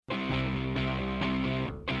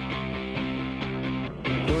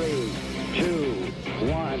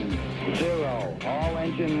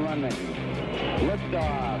engine running.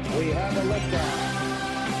 Liftoff. We have a liftoff.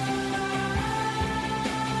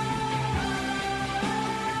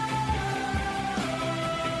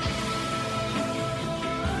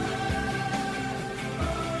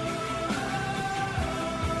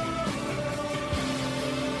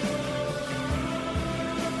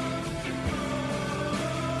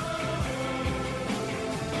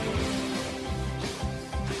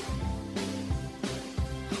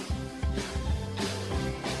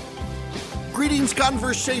 Greetings,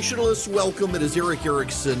 conversationalists. Welcome. It is Erick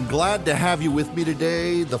Erickson. Glad to have you with me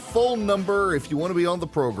today. The phone number, if you want to be on the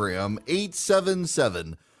program,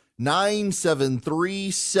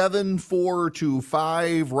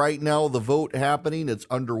 877-973-7425. Right now, the vote happening. It's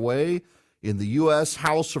underway in the U.S.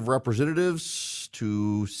 House of Representatives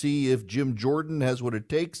to see if Jim Jordan has what it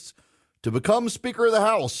takes to become Speaker of the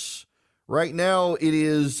House. Right now, it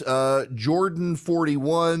is Jordan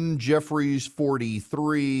 41, Jeffries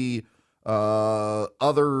 43.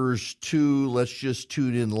 Others two. Let's just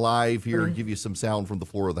tune in live here and give you some sound from the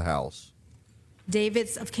floor of the House.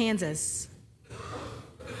 Davids of Kansas.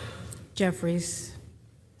 Jeffries.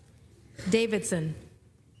 Davidson.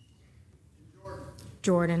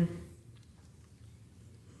 Jordan.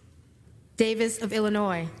 Davis of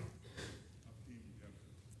Illinois.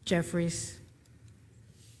 Jeffries.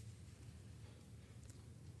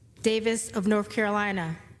 Davis of North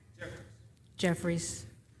Carolina. Jeffries.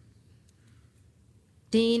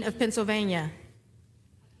 Dean of Pennsylvania.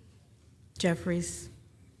 Jeffries.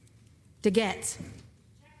 DeGette.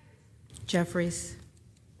 Jeffries.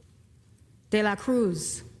 De La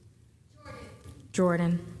Cruz.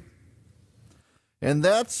 Jordan. And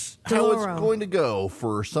that's how DeLauro. it's going to go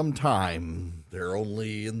for some time. They're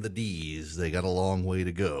only in the D's. They got a long way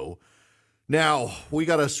to go. Now, we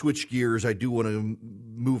got to switch gears. I do want to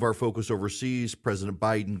move our focus overseas. President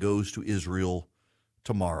Biden goes to Israel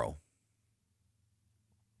tomorrow.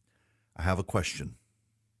 I have a question.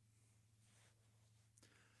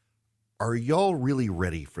 Are y'all really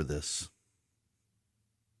ready for this?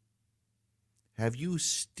 Have you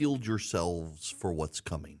steeled yourselves for what's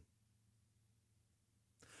coming?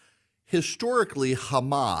 Historically,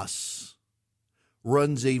 Hamas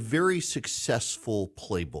runs a very successful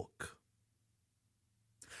playbook.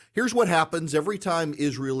 Here's what happens every time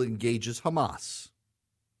Israel engages Hamas.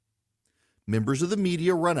 Members of the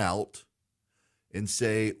media run out and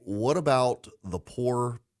say, what about the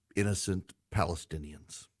poor, innocent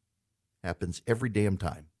Palestinians? Happens every damn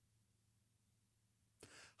time.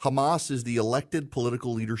 Hamas is the elected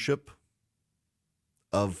political leadership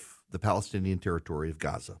of the Palestinian territory of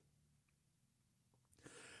Gaza.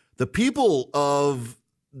 The people of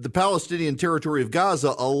the Palestinian territory of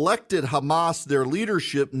Gaza elected Hamas their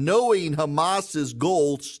leadership, knowing Hamas's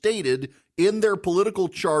goal stated in their political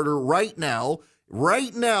charter right now.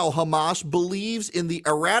 Right now, Hamas believes in the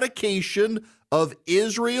eradication of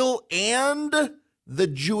Israel and the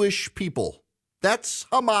Jewish people. That's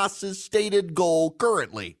Hamas's stated goal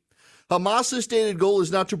currently. Hamas's stated goal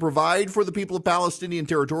is not to provide for the people of Palestinian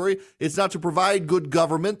territory. It's not to provide good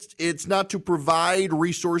government. It's not to provide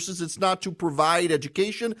resources. It's not to provide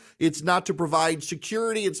education. It's not to provide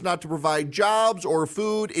security. It's not to provide jobs or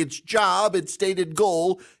food. Its stated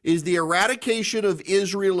goal is the eradication of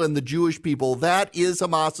Israel and the Jewish people. That is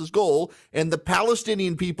Hamas's goal. And the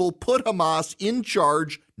Palestinian people put Hamas in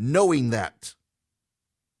charge knowing that.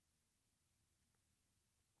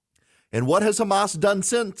 And what has Hamas done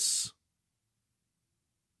since?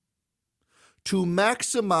 To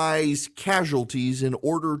maximize casualties in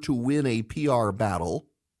order to win a PR battle,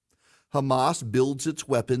 Hamas builds its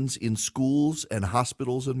weapons in schools and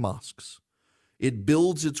hospitals and mosques. It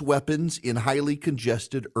builds its weapons in highly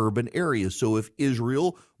congested urban areas. So if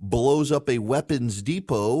Israel blows up a weapons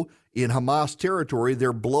depot in Hamas territory,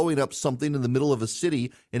 they're blowing up something in the middle of a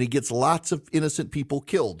city, and it gets lots of innocent people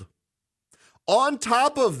killed. On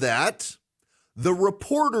top of that, the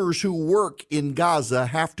reporters who work in Gaza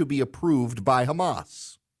have to be approved by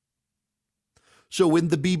Hamas. So when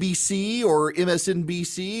the BBC or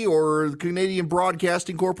MSNBC or the Canadian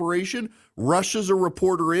Broadcasting Corporation rushes a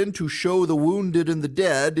reporter in to show the wounded and the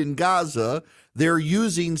dead in Gaza, they're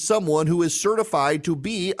using someone who is certified to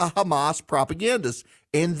be a Hamas propagandist,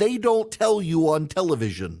 and they don't tell you on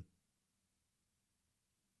television.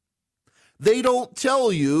 They don't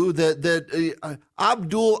tell you that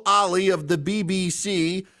Abdul Ali of the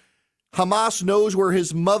BBC, Hamas knows where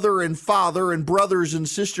his mother and father and brothers and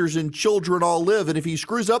sisters and children all live. And if he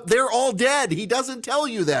screws up, they're all dead. He doesn't tell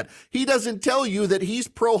you that. He doesn't tell you that he's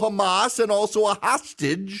pro-Hamas and also a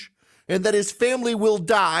hostage and that his family will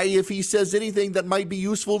die if he says anything that might be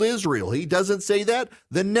useful to Israel. He doesn't say that.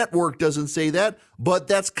 The network doesn't say that, but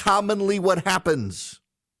that's commonly what happens.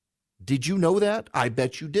 Did you know that? I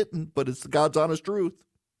bet you didn't, but it's the God's honest truth.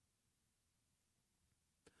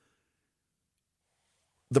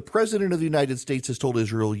 The president of the United States has told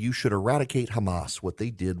Israel, you should eradicate Hamas. What they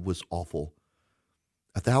did was awful.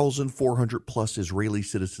 1,400 plus Israeli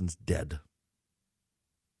citizens dead.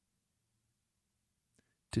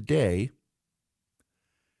 Today,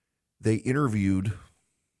 they interviewed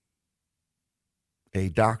a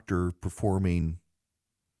doctor performing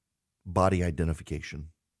body identification.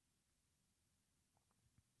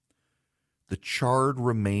 The charred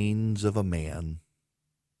remains of a man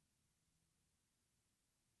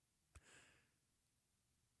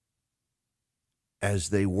as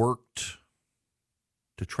they worked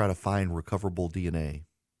to try to find recoverable DNA.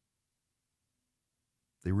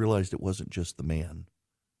 They realized it wasn't just the man,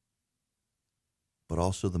 but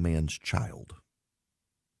also the man's child.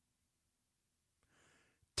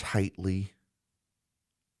 Tightly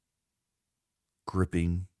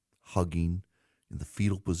gripping, hugging, in the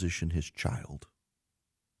fetal position, his child.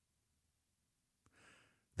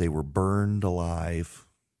 They were burned alive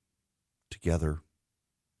together.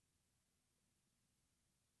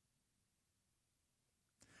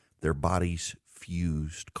 Their bodies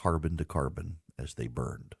fused carbon to carbon as they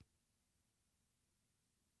burned.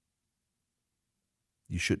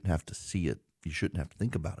 You shouldn't have to see it. You shouldn't have to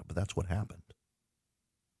think about it, but that's what happened.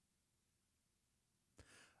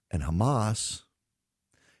 And Hamas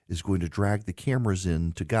is going to drag the cameras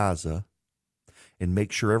into Gaza and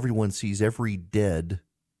make sure everyone sees every dead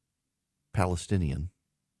Palestinian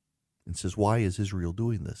and says, why is Israel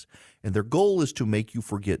doing this? And their goal is to make you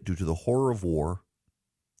forget, due to the horror of war,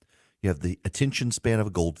 you have the attention span of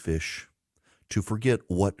a goldfish, to forget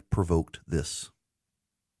what provoked this.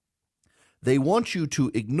 They want you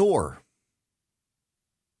to ignore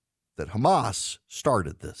that Hamas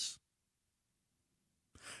started this.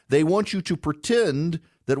 They want you to pretend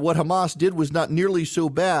that what Hamas did was not nearly so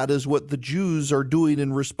bad as what the Jews are doing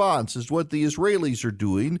in response, as what the Israelis are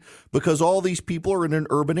doing, because all these people are in an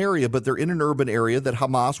urban area, but they're in an urban area that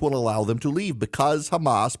Hamas will allow them to leave because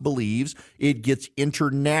Hamas believes it gets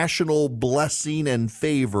international blessing and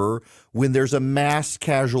favor when there's a mass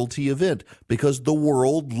casualty event, because the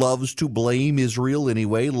world loves to blame Israel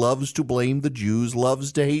anyway, loves to blame the Jews,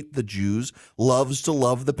 loves to hate the Jews, loves to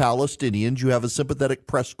love the Palestinians. You have a sympathetic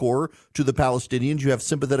press corps to the Palestinians. You have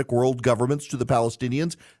sympathetic world governments to the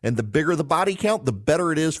Palestinians. And the bigger the body count, the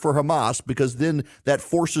better it is for Hamas, because then that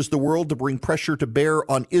forces the world to bring pressure to bear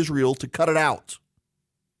on Israel to cut it out.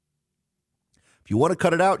 If you want to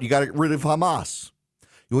cut it out, you got to get rid of Hamas.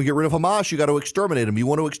 You want to get rid of Hamas, you got to exterminate them. You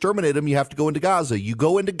want to exterminate them, you have to go into Gaza. You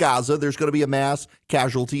go into Gaza, there's going to be a mass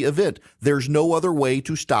casualty event. There's no other way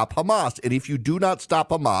to stop Hamas. And if you do not stop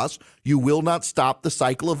Hamas, you will not stop the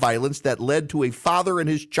cycle of violence that led to a father and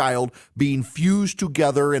his child being fused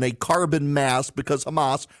together in a carbon mass because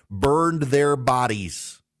Hamas burned their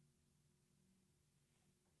bodies.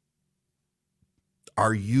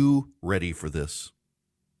 Are you ready for this?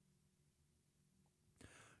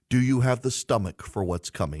 Do you have the stomach for what's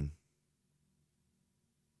coming?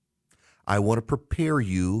 I want to prepare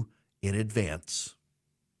you in advance.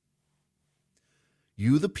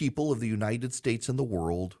 You, the people of the United States and the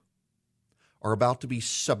world, are about to be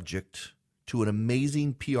subject to an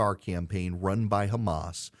amazing PR campaign run by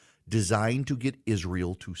Hamas designed to get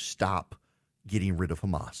Israel to stop getting rid of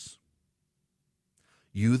Hamas.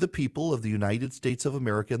 You, the people of the United States of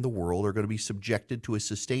America and the world, are going to be subjected to a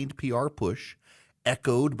sustained PR push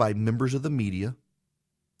echoed by members of the media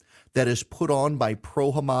that is put on by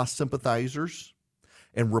pro-Hamas sympathizers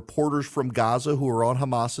and reporters from Gaza who are on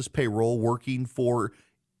Hamas's payroll working for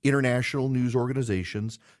international news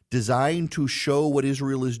organizations, designed to show what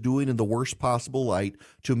Israel is doing in the worst possible light,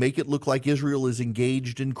 to make it look like Israel is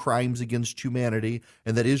engaged in crimes against humanity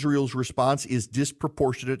and that Israel's response is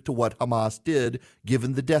disproportionate to what Hamas did,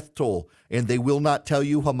 given the death toll. And they will not tell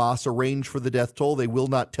you Hamas arranged for the death toll. They will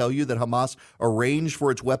not tell you that Hamas arranged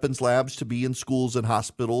for its weapons labs to be in schools and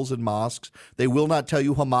hospitals and mosques. They will not tell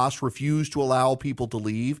you Hamas refused to allow people to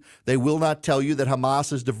leave. They will not tell you that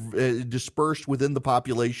Hamas is dispersed within the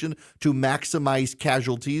population to maximize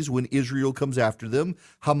casualties when Israel comes after them.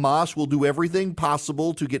 Hamas will do everything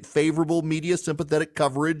possible to get favorable media sympathetic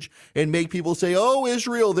coverage and make people say, oh,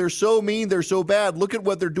 Israel, they're so mean, they're so bad. Look at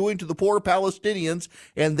what they're doing to the poor Palestinians.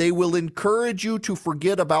 And they will encourage you to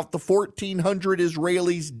forget about the 1,400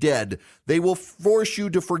 Israelis dead. They will force you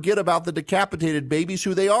to forget about the decapitated babies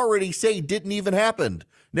who they already say didn't even happen.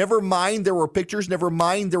 Never mind there were pictures. Never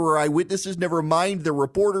mind there were eyewitnesses. Never mind there were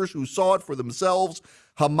reporters who saw it for themselves.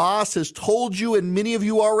 Hamas has told you, and many of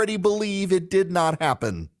you already believe, it did not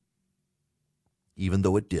happen, even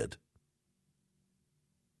though it did.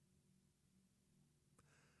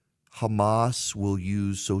 Hamas will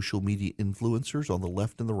use social media influencers on the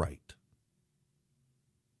left and the right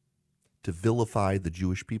to vilify the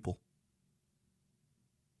Jewish people.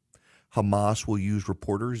 Hamas will use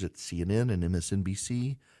reporters at CNN and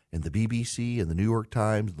MSNBC and the BBC and the New York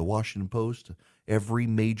Times and the Washington Post, every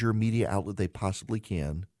major media outlet they possibly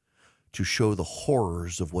can, to show the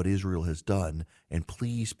horrors of what Israel has done, and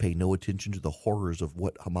please pay no attention to the horrors of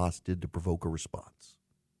what Hamas did to provoke a response.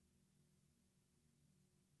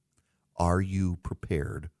 Are you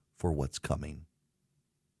prepared for what's coming?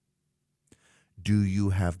 Do you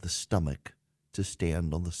have the stomach to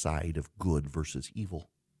stand on the side of good versus evil?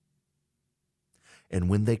 And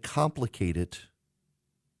when they complicate it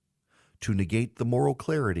to negate the moral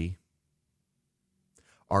clarity,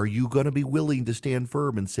 are you going to be willing to stand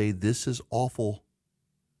firm and say, this is awful,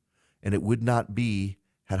 and it would not be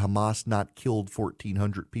had Hamas not killed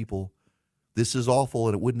 1,400 people? This is awful,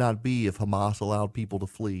 and it would not be if Hamas allowed people to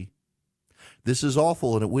flee. This is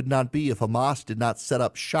awful, and it would not be if Hamas did not set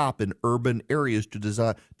up shop in urban areas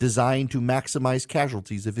to designed to maximize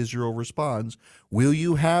casualties if Israel responds. Will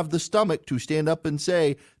you have the stomach to stand up and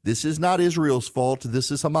say, this is not Israel's fault,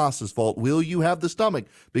 this is Hamas's fault? Will you have the stomach?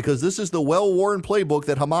 Because this is the well-worn playbook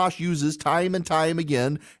that Hamas uses time and time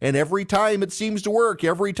again, and every time it seems to work.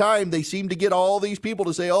 Every time they seem to get all these people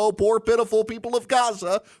to say, oh, poor pitiful people of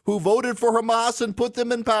Gaza who voted for Hamas and put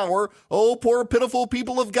them in power. Oh, poor pitiful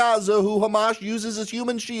people of Gaza who Hamas uses as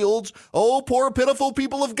human shields. Oh, poor pitiful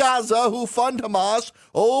people of Gaza who fund Hamas.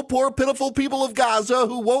 Oh, poor pitiful people of Gaza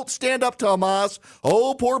who won't stand up to Hamas.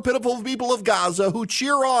 Oh, poor pitiful people of Gaza who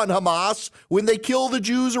cheer on Hamas when they kill the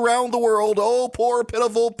Jews around the world. Oh, poor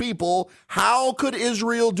pitiful people. How could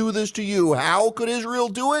Israel do this to you? How could Israel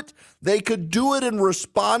do it? They could do it in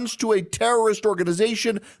response to a terrorist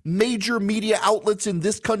organization major media outlets in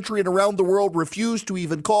this country and around the world refuse to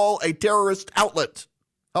even call a terrorist outlet.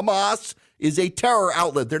 Hamas is a terror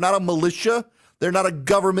outlet. They're not a militia. They're not a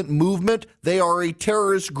government movement. They are a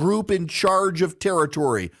terrorist group in charge of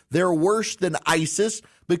territory. They're worse than ISIS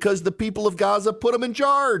because the people of Gaza put them in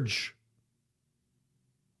charge.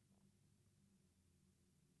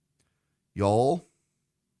 Y'all,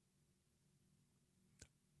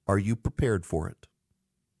 are you prepared for it?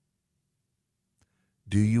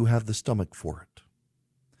 Do you have the stomach for it?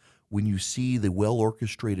 When you see the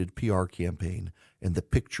well-orchestrated PR campaign and the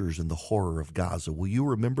pictures and the horror of Gaza, will you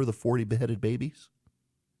remember the 40 beheaded babies?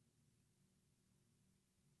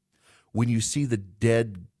 When you see the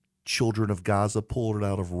dead children of Gaza pulled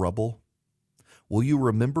out of rubble, will you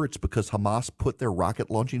remember it's because Hamas put their rocket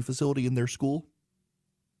launching facility in their school?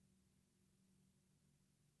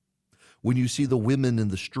 When you see the women in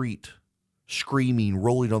the street screaming,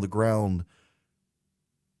 rolling on the ground,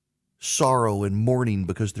 sorrow and mourning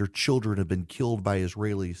because their children have been killed by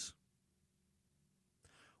Israelis,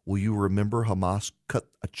 will you remember Hamas cut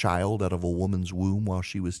a child out of a woman's womb while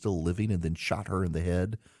she was still living and then shot her in the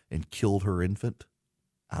head and killed her infant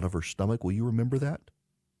out of her stomach? Will you remember that?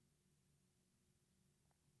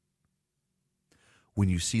 When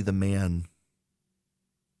you see the man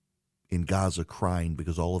in Gaza crying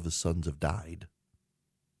because all of his sons have died,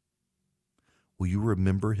 will you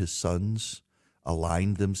remember his sons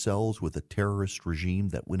aligned themselves with a terrorist regime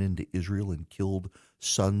that went into Israel and killed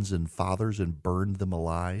sons and fathers and burned them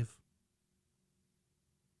alive?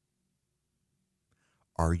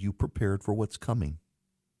 Are you prepared for what's coming?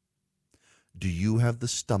 Do you have the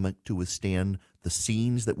stomach to withstand the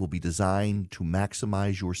scenes that will be designed to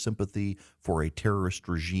maximize your sympathy for a terrorist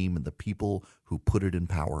regime and the people who put it in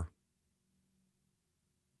power?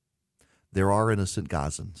 There are innocent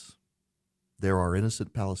Gazans. There are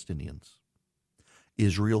innocent Palestinians.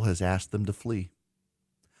 Israel has asked them to flee.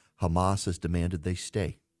 Hamas has demanded they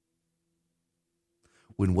stay.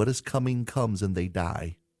 When what is coming comes and they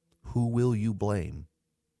die, who will you blame?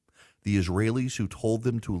 The Israelis who told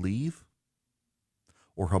them to leave,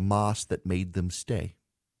 or Hamas that made them stay?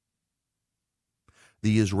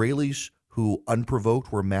 The Israelis who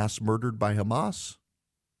unprovoked were mass murdered by Hamas,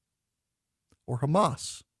 or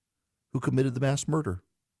Hamas who committed the mass murder?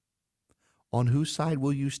 On whose side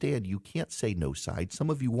will you stand? You can't say no side. Some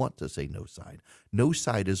of you want to say no side. No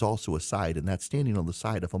side is also a side, and that's standing on the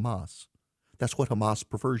side of Hamas. That's what Hamas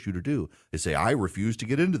prefers you to do. They say, I refuse to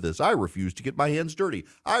get into this. I refuse to get my hands dirty.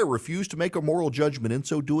 I refuse to make a moral judgment. In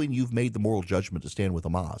so doing, you've made the moral judgment to stand with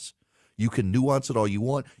Hamas. You can nuance it all you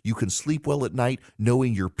want. You can sleep well at night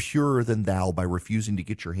knowing you're purer than thou by refusing to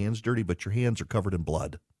get your hands dirty, but your hands are covered in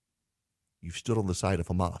blood. You've stood on the side of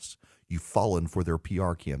Hamas. You've fallen for their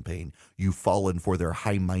PR campaign. You've fallen for their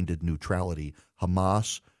high-minded neutrality.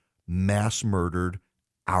 Hamas mass murdered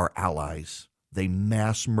our allies. They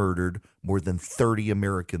mass murdered more than 30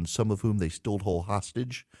 Americans, some of whom they still hold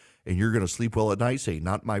hostage. And you're going to sleep well at night, say,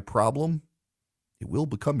 not my problem? It will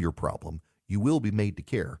become your problem. You will be made to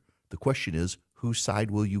care. The question is, whose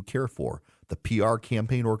side will you care for? The PR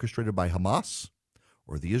campaign orchestrated by Hamas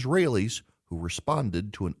or the Israelis who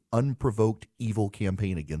responded to an unprovoked evil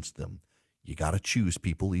campaign against them? You got to choose,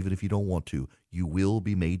 people, even if you don't want to. You will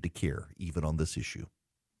be made to care, even on this issue.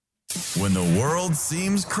 When the world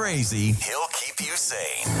seems crazy, he'll keep you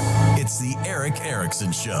sane. It's the Erick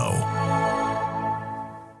Erickson Show.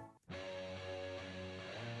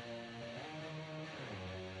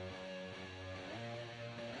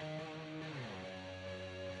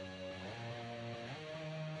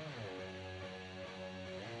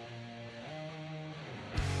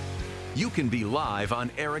 You can be live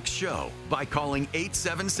on Erick's show by calling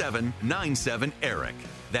 877-97-ERIC.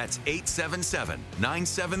 That's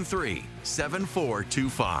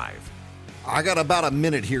 877-973-7425. I got about a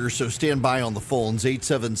minute here, so stand by on the phones.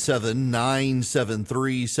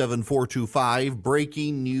 877-973-7425.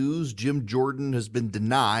 Breaking news, Jim Jordan has been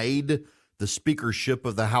denied the speakership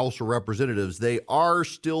of the House of Representatives. They are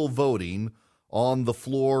still voting on the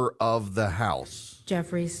floor of the House.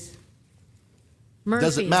 Jeffries. Murphy.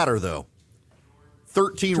 Doesn't matter, though.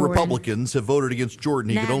 13 Jordan. Republicans have voted against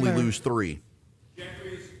Jordan. He could only Nadler. lose 3.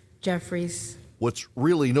 Jeffries. What's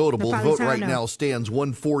really notable, the vote right Napolitano. now stands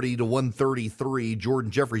 140 to 133,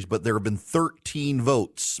 Jordan Jeffries, but there have been 13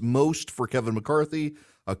 votes, most for Kevin McCarthy,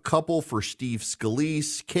 a couple for Steve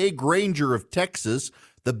Scalise. Kay Granger of Texas,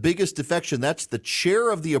 the biggest defection, that's the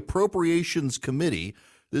chair of the Appropriations Committee.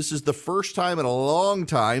 This is the first time in a long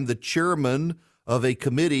time the chairman of a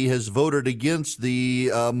committee has voted against the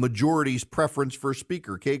majority's preference for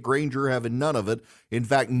speaker. Kay Granger having none of it. In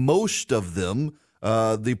fact, most of them,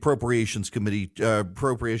 the Appropriations Committee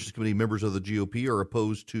members of the GOP are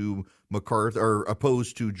opposed to McCarthy, or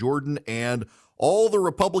opposed to Jordan, and all the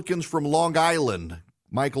Republicans from Long Island.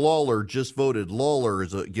 Mike Lawler just voted. Lawler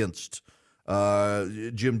is against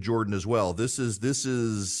Jim Jordan as well. This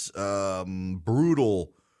is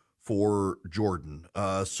brutal for Jordan.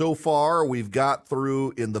 So far, we've got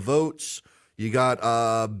through in the votes. You got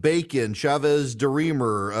Bacon, Chavez,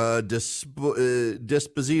 DeReamer,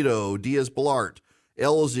 Desposito, Diaz-Balart,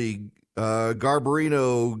 Elzy,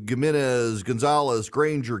 Garbarino, Gimenez, Gonzalez,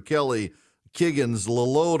 Granger, Kelly, Kiggins,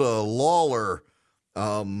 Lalota, Lawler.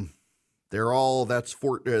 That's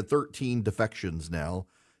 13 defections now.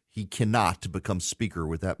 He cannot become speaker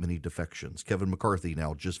with that many defections. Kevin McCarthy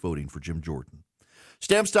now just voting for Jim Jordan.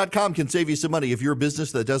 Stamps.com can save you some money. If you're a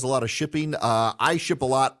business that does a lot of shipping, I ship a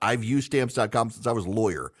lot. I've used Stamps.com since I was a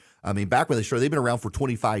lawyer. I mean, back when they started, they've been around for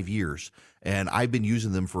 25 years, and I've been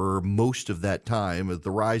using them for most of that time. At the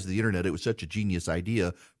rise of the internet, it was such a genius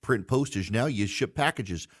idea. Print postage. Now you ship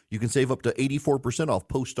packages. You can save up to 84% off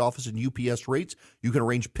post office and UPS rates. You can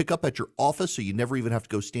arrange pickup at your office, so you never even have to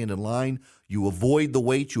go stand in line. You avoid the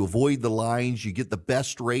wait. You avoid the lines. You get the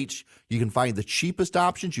best rates. You can find the cheapest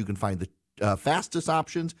options. You can find the fastest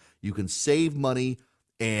options. You can save money,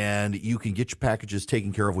 and you can get your packages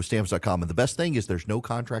taken care of with Stamps.com. And the best thing is there's no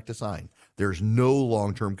contract to sign. There's no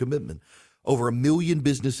long-term commitment. Over 1 million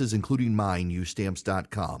businesses, including mine, use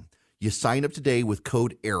Stamps.com. You sign up today with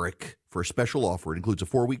code ERIC for a special offer. It includes a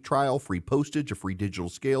 4-week trial, free postage, a free digital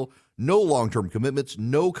scale, no long-term commitments,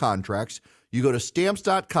 no contracts. You go to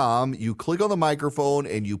Stamps.com, you click on the microphone,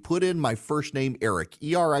 and you put in my first name, Erick,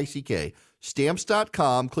 E-R-I-C-K.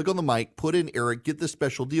 Stamps.com, click on the mic, put in Eric, get the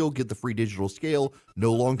special deal, get the free digital scale,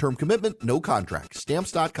 no long-term commitment, no contract.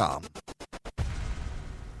 Stamps.com.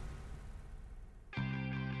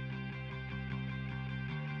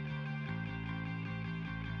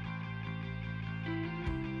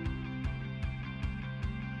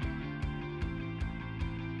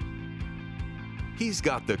 He's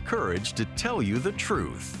got the courage to tell you the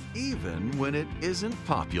truth, even when it isn't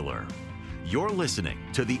popular. You're listening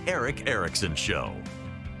to The Erick Erickson Show.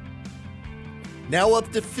 Now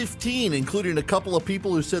up to 15, including a couple of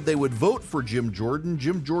people who said they would vote for Jim Jordan.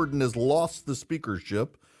 Jim Jordan has lost the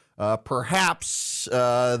speakership. Perhaps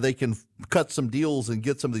they can cut some deals and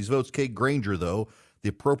get some of these votes. Kate Granger, though, the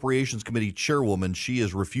Appropriations Committee chairwoman, she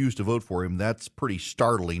has refused to vote for him. That's pretty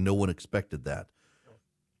startling. No one expected that.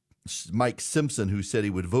 Mike Simpson, who said he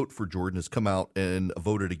would vote for Jordan, has come out and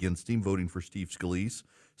voted against him, voting for Steve Scalise.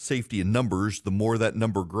 Safety in numbers. The more that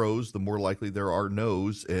number grows, the more likely there are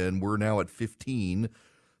no's, and we're now at 15.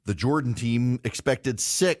 The Jordan team expected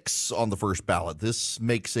 6 on the first ballot. This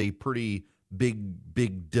makes a pretty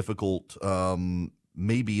big, difficult,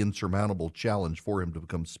 maybe insurmountable challenge for him to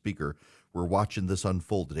become speaker. We're watching this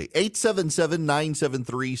unfold today.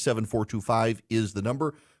 877-973-7425 is the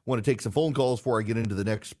number. I want to take some phone calls before I get into the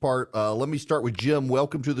next part. Let me start with Jim.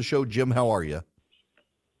 Welcome to the show. Jim, how are you?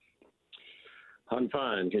 I'm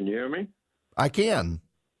fine. Can you hear me? I can.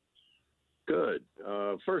 Good.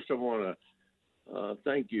 First, I want to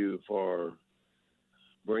thank you for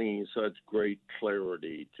bringing such great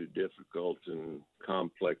clarity to difficult and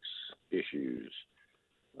complex issues.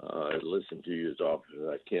 I listen to you as often as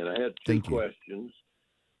I can. I had two questions.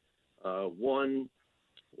 One,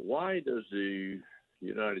 why does the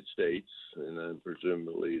United States, and then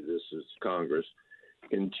presumably this is Congress,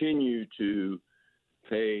 continue to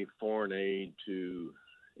pay foreign aid to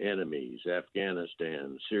enemies,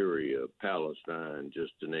 Afghanistan, Syria, Palestine,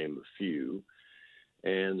 just to name a few?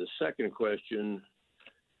 And the second question,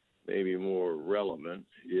 maybe more relevant,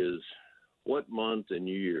 is what month and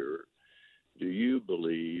year do you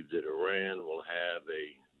believe that Iran will have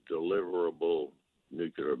a deliverable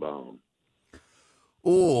nuclear bomb?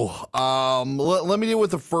 Let me deal with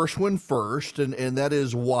the first one first, and that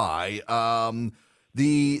is why.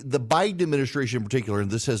 The Biden administration in particular, and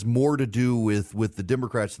this has more to do with the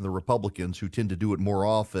Democrats and the Republicans who tend to do it more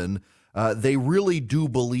often, they really do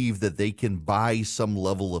believe that they can buy some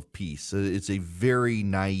level of peace. It's a very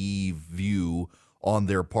naive view on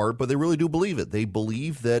their part, but they really do believe it. They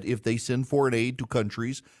believe that if they send foreign aid to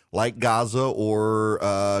countries like Gaza or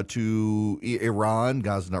to Iran,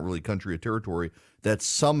 Gaza's not really a country or territory, that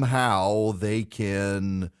somehow they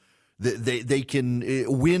can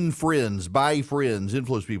win friends, buy friends,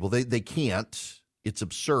 influence people. They can't. It's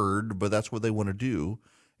absurd, but that's what they want to do,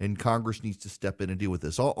 and Congress needs to step in and deal with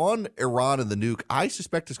this. On Iran and the nuke, I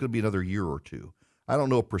suspect it's going to be another year or two. I don't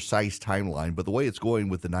know a precise timeline, but the way it's going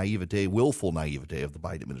with the willful naivete of the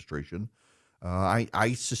Biden administration,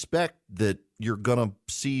 I suspect that you're going to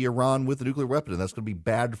see Iran with a nuclear weapon, and that's going to be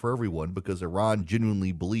bad for everyone because Iran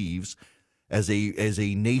genuinely believes as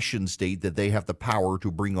a nation state that they have the power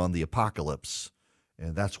to bring on the apocalypse,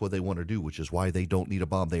 and that's what they want to do, which is why they don't need a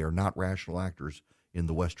bomb. They are not rational actors in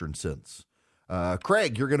the Western sense.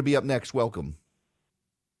 Craig, you're going to be up next. Welcome.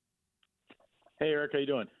 Hey, Eric, how you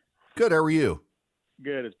doing? Good. How are you?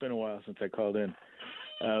 Good. It's been a while since I called in.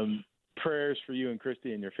 Prayers for you and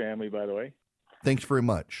Christy and your family, by the way. Thanks very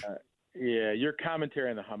much. Yeah, your commentary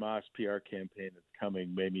on the Hamas PR campaign that's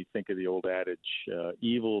coming made me think of the old adage,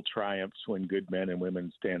 evil triumphs when good men and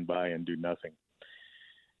women stand by and do nothing.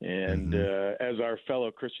 And as our fellow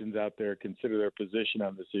Christians out there consider their position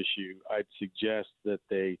on this issue, I'd suggest that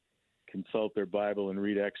they consult their Bible and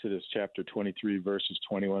read Exodus chapter 23, verses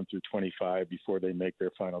 21 through 25 before they make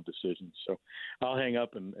their final decisions. So I'll hang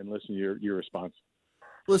up and listen to your response.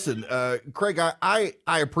 Listen, Craig, I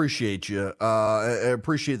appreciate you. I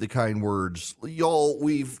appreciate the kind words, y'all.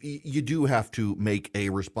 You do have to make a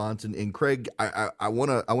response, and Craig, I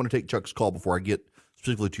want to take Chuck's call before I get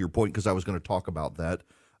specifically to your point because I was going to talk about that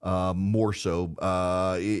more so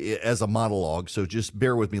as a monologue. So just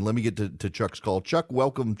bear with me. Let me get to Chuck's call. Chuck,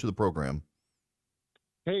 welcome to the program.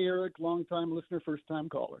 Hey, Eric, long-time listener, first-time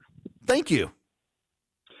caller. Thank you.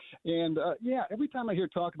 And, every time I hear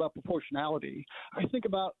talk about proportionality, I think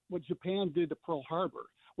about what Japan did to Pearl Harbor.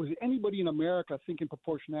 Was anybody in America thinking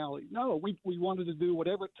proportionality? No, we wanted to do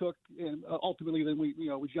whatever it took, and ultimately then we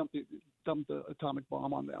dumped the atomic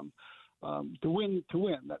bomb on them to win.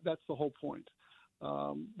 That's the whole point.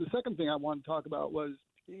 The second thing I want to talk about was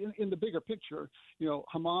in the bigger picture.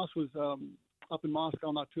 Hamas was up in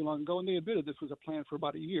Moscow not too long ago, and they admitted this was a plan for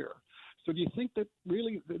about a year. So do you think that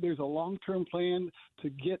really there's a long-term plan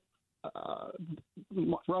to get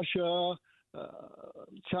Russia,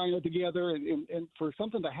 China together and for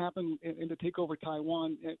something to happen and to take over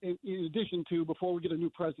Taiwan, in addition to before we get a new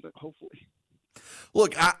president, hopefully?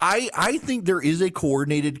 Look, I think there is a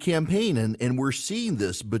coordinated campaign, and we're seeing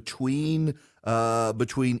this between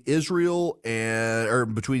Israel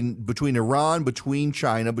and between Iran, between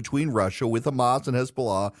China, between Russia, with Hamas and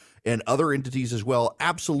Hezbollah and other entities as well.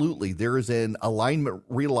 Absolutely, there is an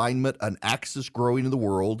realignment, an axis growing in the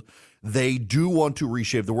world. They do want to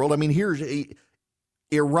reshape the world. I mean,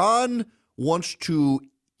 Iran wants to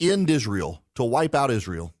end Israel, to wipe out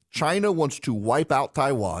Israel. China wants to wipe out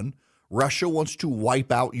Taiwan. Russia wants to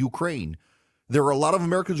wipe out Ukraine. There are a lot of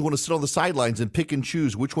Americans who want to sit on the sidelines and pick and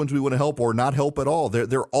choose which ones we want to help or not help at all.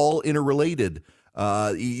 They're all interrelated.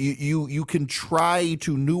 You can try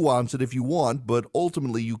to nuance it if you want, but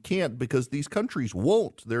ultimately you can't, because these countries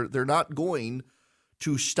won't. They're not going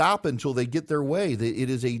to stop until they get their way. It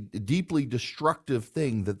is a deeply destructive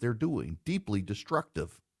thing that they're doing, deeply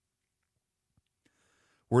destructive.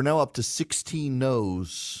 We're now up to 16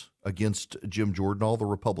 no's against Jim Jordan, all the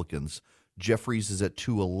Republicans. Jeffries is at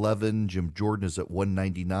 211. Jim Jordan is at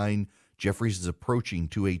 199. Jeffries is approaching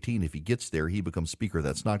 218. If he gets there, he becomes Speaker.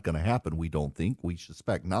 That's not going to happen, we don't think. We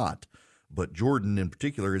suspect not. But Jordan, in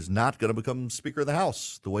particular, is not going to become Speaker of the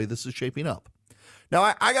House the way this is shaping up.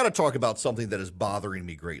 Now, I got to talk about something that is bothering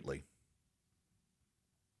me greatly.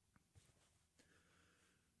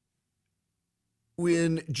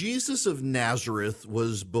 When Jesus of Nazareth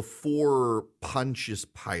was before Pontius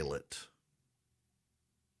Pilate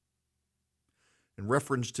and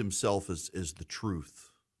referenced himself as the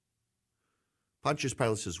truth, Pontius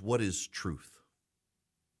Pilate says, "What is truth?"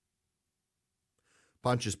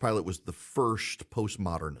 Pontius Pilate was the first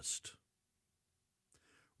postmodernist,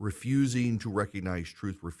 refusing to recognize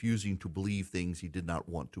truth, refusing to believe things he did not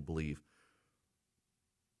want to believe.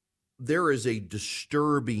 There is a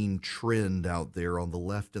disturbing trend out there on the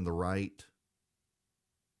left and the right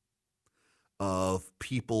of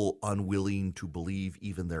people unwilling to believe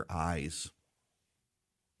even their eyes.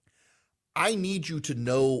 I need you to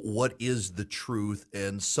know what is the truth,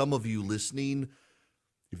 and some of you listening,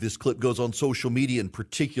 if this clip goes on social media in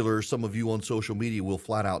particular, some of you on social media will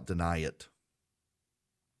flat out deny it.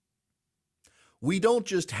 We don't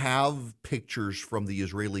just have pictures from the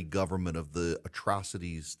Israeli government of the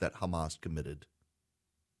atrocities that Hamas committed.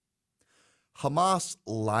 Hamas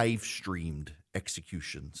live streamed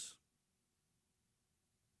executions.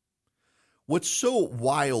 What's so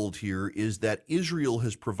wild here is that Israel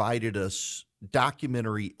has provided us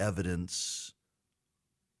documentary evidence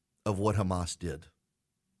of what Hamas did.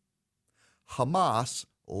 Hamas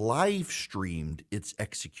live streamed its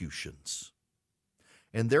executions.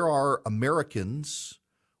 And there are Americans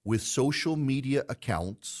with social media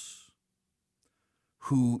accounts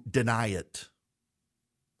who deny it.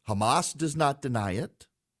 Hamas does not deny it.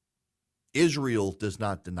 Israel does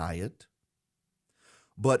not deny it.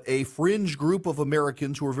 But a fringe group of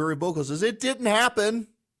Americans who are very vocal says it didn't happen.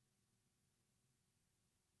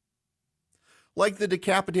 Like the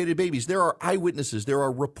decapitated babies, there are eyewitnesses, there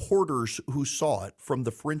are reporters who saw it from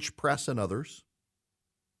the French press and others.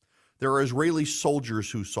 There are Israeli soldiers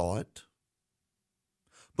who saw it.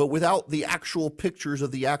 But without the actual pictures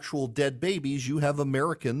of the actual dead babies, you have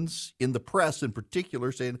Americans in the press in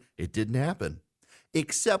particular saying it didn't happen.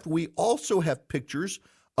 Except we also have pictures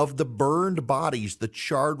of the burned bodies, the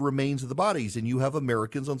charred remains of the bodies. And you have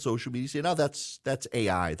Americans on social media saying, no, that's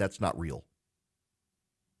AI, that's not real.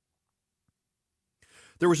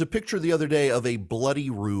 There was a picture the other day of a bloody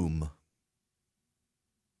room.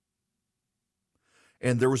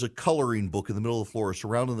 And there was a coloring book in the middle of the floor.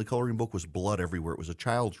 Surrounding the coloring book was blood everywhere. It was a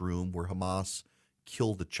child's room where Hamas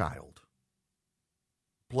killed a child.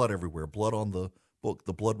 Blood everywhere. Blood on the book.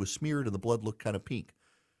 The blood was smeared and the blood looked kind of pink.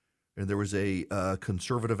 And there was a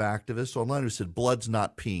conservative activist online who said, blood's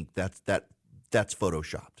not pink. That's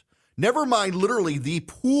photoshopped. Never mind literally the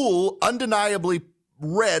pool, undeniably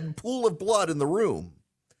red pool of blood in the room.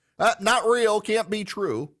 Not real, can't be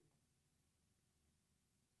true.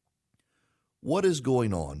 What is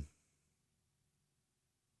going on?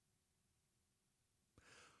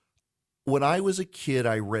 When I was a kid,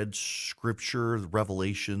 I read scripture, the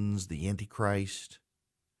Revelations, the Antichrist.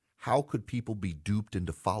 How could people be duped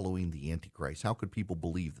into following the Antichrist? How could people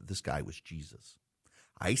believe that this guy was Jesus?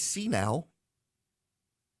 I see now.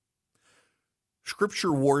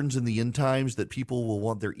 Scripture warns in the end times that people will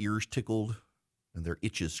want their ears tickled and their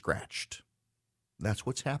itches scratched. That's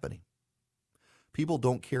what's happening. People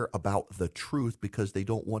don't care about the truth because they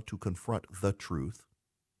don't want to confront the truth.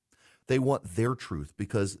 They want their truth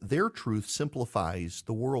because their truth simplifies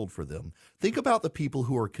the world for them. Think about the people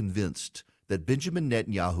who are convinced that Benjamin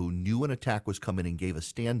Netanyahu knew an attack was coming and gave a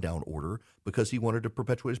stand-down order because he wanted to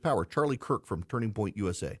perpetuate his power. Charlie Kirk from Turning Point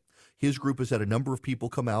USA. His group has had a number of people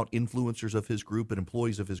come out, influencers of his group and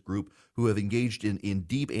employees of his group, who have engaged in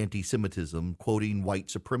deep anti-Semitism, quoting white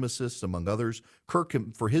supremacists, among others. Kirk,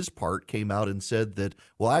 for his part, came out and said that,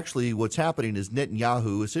 well, actually, what's happening is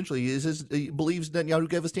Netanyahu essentially he believes Netanyahu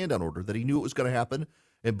gave a stand-down order, that he knew it was going to happen,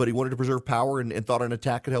 but he wanted to preserve power and thought an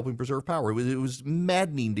attack could help him preserve power. It was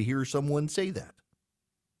maddening to hear someone say that.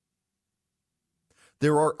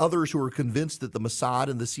 There are others who are convinced that the Mossad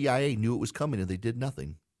and the CIA knew it was coming and they did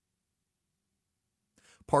nothing.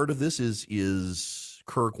 Part of this is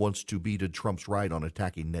Kirk wants to be to Trump's right on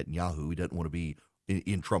attacking Netanyahu. He doesn't want to be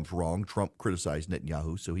in Trump's wrong. Trump criticized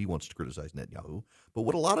Netanyahu, so he wants to criticize Netanyahu. But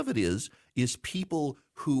what a lot of it is people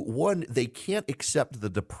who, one, they can't accept the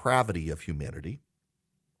depravity of humanity,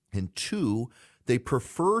 and two, they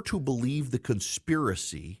prefer to believe the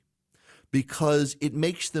conspiracy because it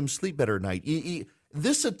makes them sleep better at night.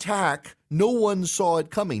 This attack, no one saw it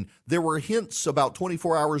coming. There were hints about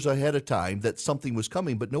 24 hours ahead of time that something was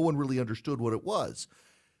coming, but no one really understood what it was.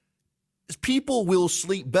 People will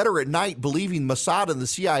sleep better at night believing Mossad and the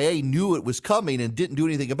CIA knew it was coming and didn't do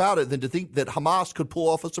anything about it than to think that Hamas could pull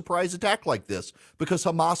off a surprise attack like this, because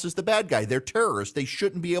Hamas is the bad guy. They're terrorists. They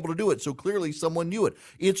shouldn't be able to do it. So clearly someone knew it.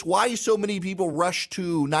 It's why so many people rushed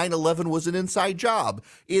to 9/11 was an inside job.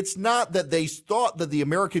 It's not that they thought that the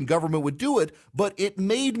American government would do it, but it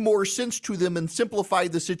made more sense to them and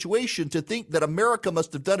simplified the situation to think that America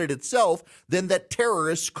must have done it itself than that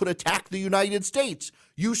terrorists could attack the United States.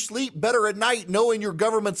 You sleep better at night knowing your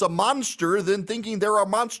government's a monster than thinking there are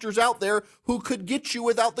monsters out there who could get you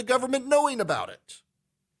without the government knowing about it.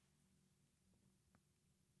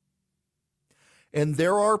 And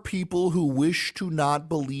there are people who wish to not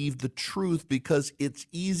believe the truth because it's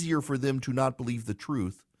easier for them to not believe the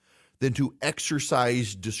truth than to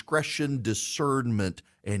exercise discretion, discernment,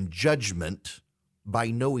 and judgment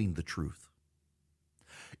by knowing the truth.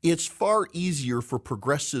 It's far easier for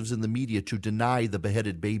progressives in the media to deny the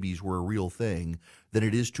beheaded babies were a real thing than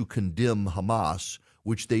it is to condemn Hamas,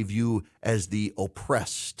 which they view as the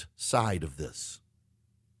oppressed side of this.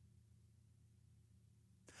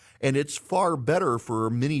 And it's far better for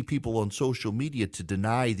many people on social media to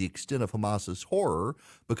deny the extent of Hamas's horror,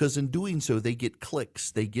 because in doing so, they get clicks,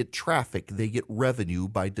 they get traffic, they get revenue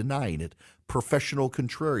by denying it. Professional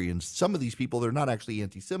contrarians. Some of these people, they're not actually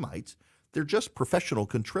anti-Semites. They're just professional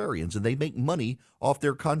contrarians, and they make money off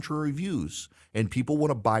their contrary views. And people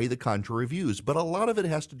want to buy the contrary views. But a lot of it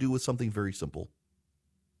has to do with something very simple.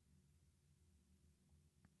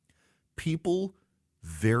 People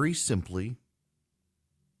very simply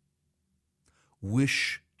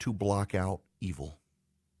wish to block out evil.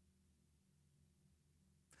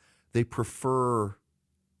 They prefer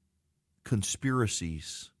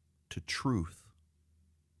conspiracies to truth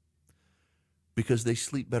because they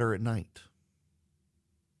sleep better at night.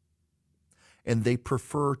 And they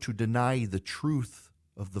prefer to deny the truth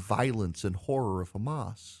of the violence and horror of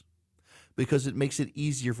Hamas because it makes it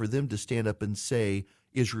easier for them to stand up and say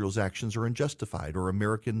Israel's actions are unjustified or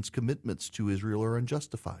Americans' commitments to Israel are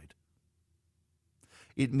unjustified.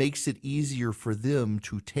 It makes it easier for them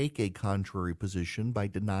to take a contrary position by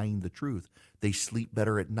denying the truth. They sleep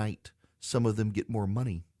better at night. Some of them get more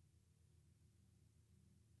money.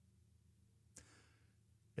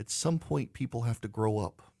 At some point, people have to grow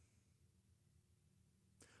up.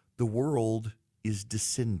 The world is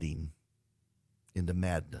descending into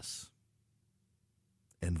madness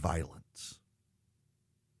and violence.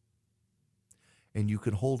 And you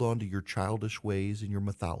can hold on to your childish ways and your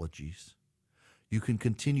mythologies. You can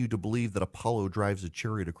continue to believe that Apollo drives a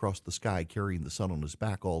chariot across the sky carrying the sun on his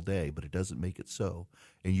back all day, but it doesn't make it so.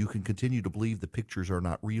 And you can continue to believe the pictures are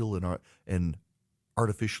not real and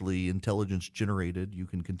artificially intelligence generated. You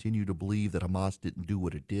can continue to believe that Hamas didn't do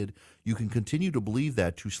what it did. You can continue to believe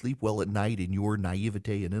that to sleep well at night in your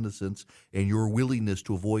naivete and innocence and your willingness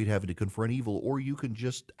to avoid having to confront evil, or you can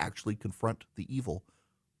just actually confront the evil.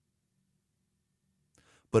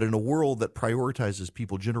 But in a world that prioritizes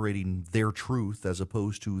people generating their truth as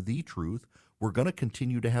opposed to the truth, we're going to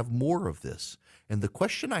continue to have more of this. And the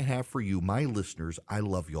question I have for you, my listeners, I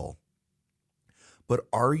love y'all. But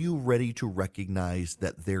are you ready to recognize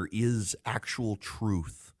that there is actual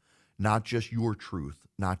truth, not just your truth,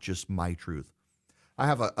 not just my truth? I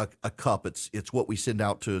have a cup. It's what we send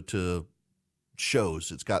out to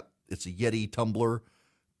shows. It's a Yeti tumbler.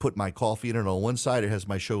 Put my coffee in it. On one side, it has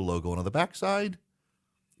my show logo. And on the back side,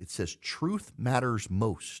 it says truth matters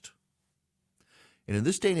most. And in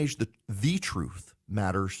this day and age, the truth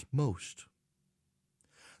matters most.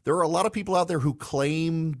 There are a lot of people out there who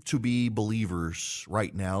claim to be believers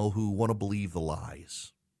right now who want to believe the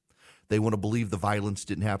lies. They want to believe the violence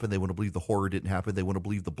didn't happen. They want to believe the horror didn't happen. They want to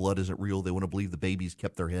believe the blood isn't real. They want to believe the babies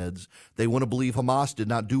kept their heads. They want to believe Hamas did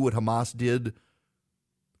not do what Hamas did.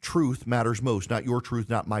 Truth matters most. Not your truth,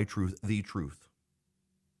 not my truth, the truth.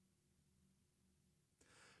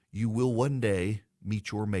 You will one day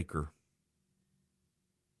meet your maker.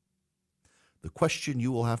 The question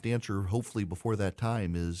you will have to answer, hopefully before that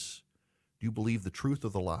time, is, do you believe the truth or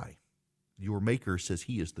the lie? Your maker says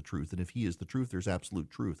he is the truth, and if he is the truth, there's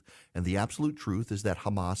absolute truth. And the absolute truth is that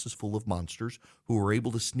Hamas is full of monsters who are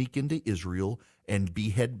able to sneak into Israel and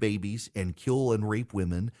behead babies and kill and rape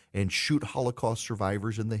women and shoot Holocaust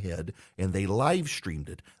survivors in the head, and they live streamed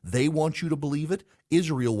it. They want you to believe it.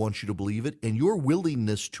 Israel wants you to believe it, and your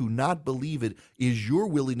willingness to not believe it is your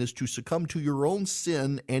willingness to succumb to your own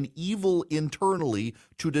sin and evil internally,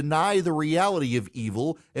 to deny the reality of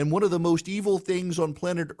evil. And one of the most evil things on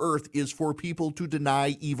planet Earth is for people to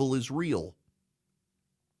deny evil is real.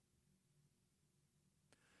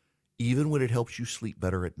 Even when it helps you sleep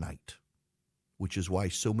better at night, which is why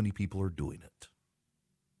so many people are doing it.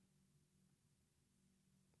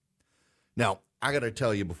 Now, I got to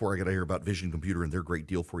tell you before I got to hear about Vision Computer and their great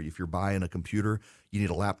deal for you. If you're buying a computer, you need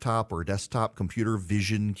a laptop or a desktop computer,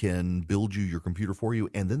 Vision can build you your computer for you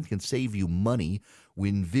and then can save you money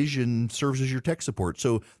when Vision serves as your tech support.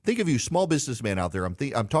 So think of you, small businessman out there.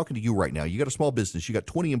 I'm talking to you right now. You got a small business. You got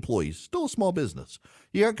 20 employees, still a small business.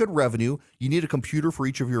 You got good revenue. You need a computer for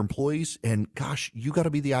each of your employees. And gosh, you got to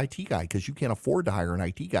be the IT guy because you can't afford to hire an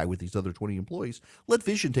IT guy with these other 20 employees. Let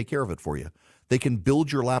Vision take care of it for you. They can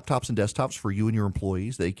build your laptops and desktops for you and your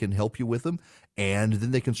employees. They can help you with them, and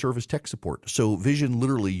then they can serve as tech support. So Vision,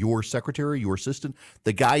 literally your secretary, your assistant,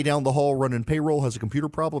 the guy down the hall running payroll has a computer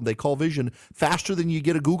problem. They call Vision faster than you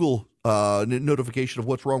get a Google notification of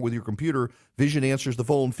what's wrong with your computer. Vision answers the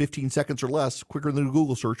phone 15 seconds or less, quicker than a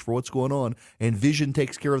Google search for what's going on, and Vision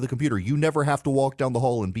takes care of the computer. You never have to walk down the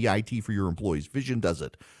hall and be IT for your employees. Vision does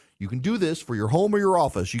it. You can do this for your home or your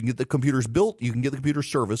office. You can get the computers built. You can get the computer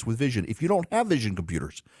service with Vision. If you don't have Vision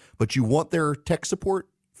computers, but you want their tech support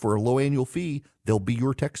for a low annual fee, they'll be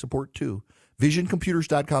your tech support too.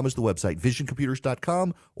 VisionComputers.com is the website.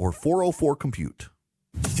 VisionComputers.com or 404-COMPUTE.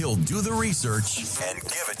 He'll do the research and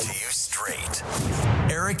give it to you straight.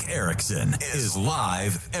 Erick Erickson is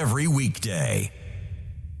live every weekday.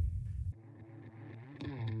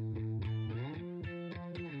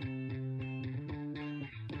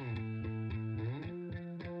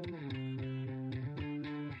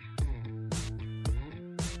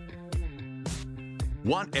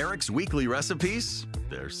 Want Erick's weekly recipes?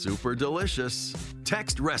 They're super delicious.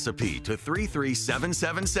 Text recipe to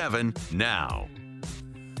 33777 now.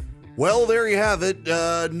 Well, there you have it.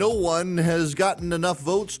 No one has gotten enough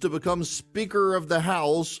votes to become Speaker of the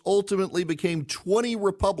House. Ultimately became 20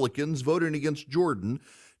 Republicans voting against Jordan.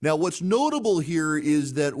 Now, what's notable here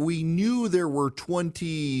is that we knew there were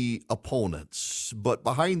 20 opponents, but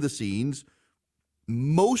behind the scenes,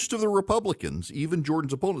 most of the Republicans, even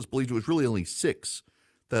Jordan's opponents, believed it was really only 6,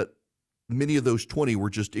 that many of those 20 were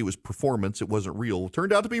just, it was performance, it wasn't real.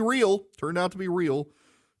 Turned out to be real.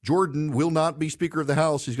 Jordan will not be Speaker of the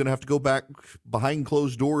House. He's going to have to go back behind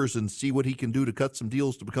closed doors and see what he can do to cut some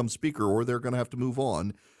deals to become Speaker, or they're going to have to move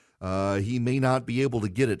on. He may not be able to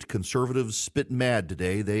get it. Conservatives spit mad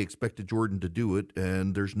today. They expected Jordan to do it,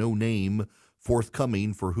 and there's no name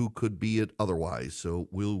forthcoming for who could be it otherwise. So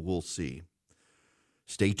we'll see.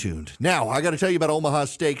 Stay tuned. Now, I got to tell you about Omaha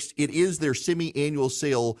Steaks. It is their semi-annual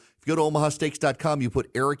sale. If you go to omahasteaks.com, you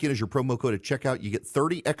put Erick in as your promo code at checkout, you get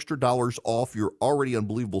 $30 extra off your already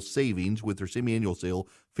unbelievable savings with their semi-annual sale,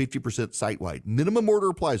 50% site-wide. Minimum order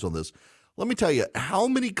applies on this. Let me tell you, how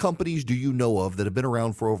many companies do you know of that have been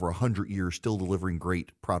around for over 100 years still delivering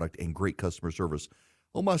great product and great customer service?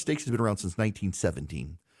 Omaha Steaks has been around since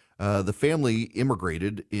 1917. The family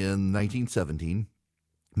immigrated in 1917,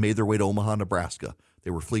 made their way to Omaha, Nebraska. They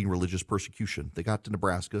were fleeing religious persecution. They got to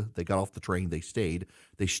Nebraska. They got off the train. They stayed.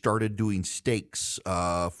 They started doing steaks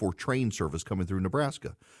for train service coming through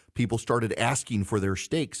Nebraska. People started asking for their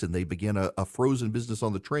steaks, and they began a frozen business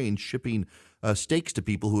on the train, shipping steaks to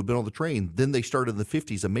people who had been on the train. Then they started in the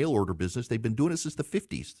 50s, a mail order business. They've been doing it since the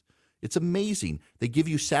 50s. It's amazing. They give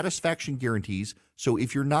you satisfaction guarantees. So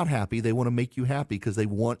if you're not happy, they want to make you happy because they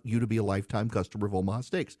want you to be a lifetime customer of Omaha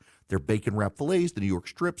Steaks. Their bacon wrap fillets, the New York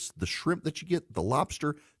strips, the shrimp that you get, the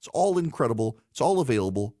lobster, it's all incredible. It's all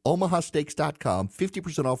available. omahasteaks.com,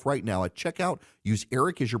 50% off right now at checkout. Use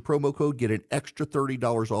Erick as your promo code. Get an extra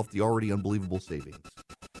 $30 off the already unbelievable savings.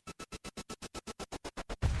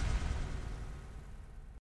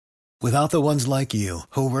 Without the ones like you,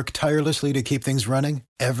 who work tirelessly to keep things running,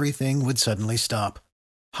 everything would suddenly stop.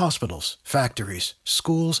 Hospitals, factories,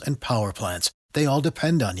 schools, and power plants, they all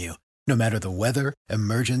depend on you. No matter the weather,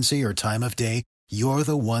 emergency, or time of day, you're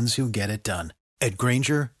the ones who get it done. At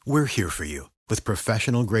Grainger, we're here for you with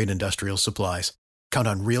professional-grade industrial supplies. Count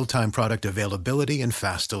on real-time product availability and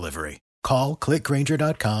fast delivery. Call, click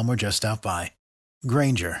Grainger.com, or just stop by.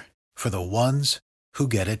 Grainger, for the ones who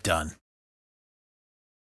get it done.